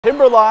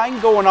Timberline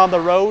going on the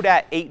road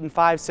at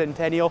 8-5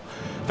 Centennial.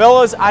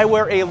 Fellas, I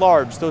wear a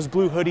large. Those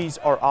blue hoodies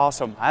are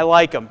awesome. I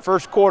like them.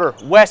 First quarter,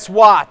 Wes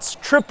Watts,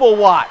 triple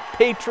Watt.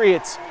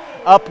 Patriots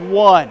up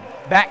 1.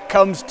 Back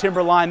comes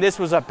Timberline. This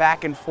was a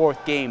back and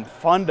forth game.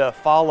 Fun to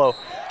follow.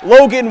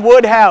 Logan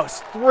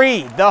Woodhouse,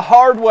 3. The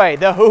hard way,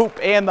 the hoop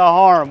and the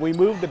harm. We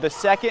move to the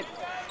second.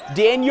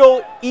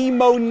 Daniel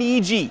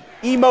Imoniji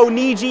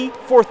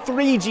for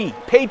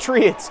 3G.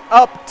 Patriots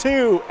up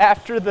 2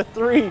 after the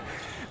 3.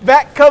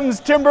 Back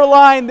comes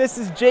Timberline. This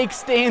is Jake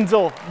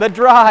Stanzel, the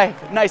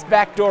drive. Nice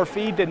backdoor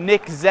feed to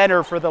Nick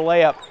Zenner for the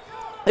layup.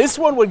 This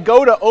one would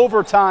go to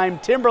overtime.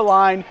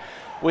 Timberline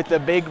with the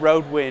big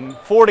road win,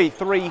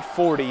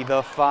 43-40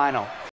 the final.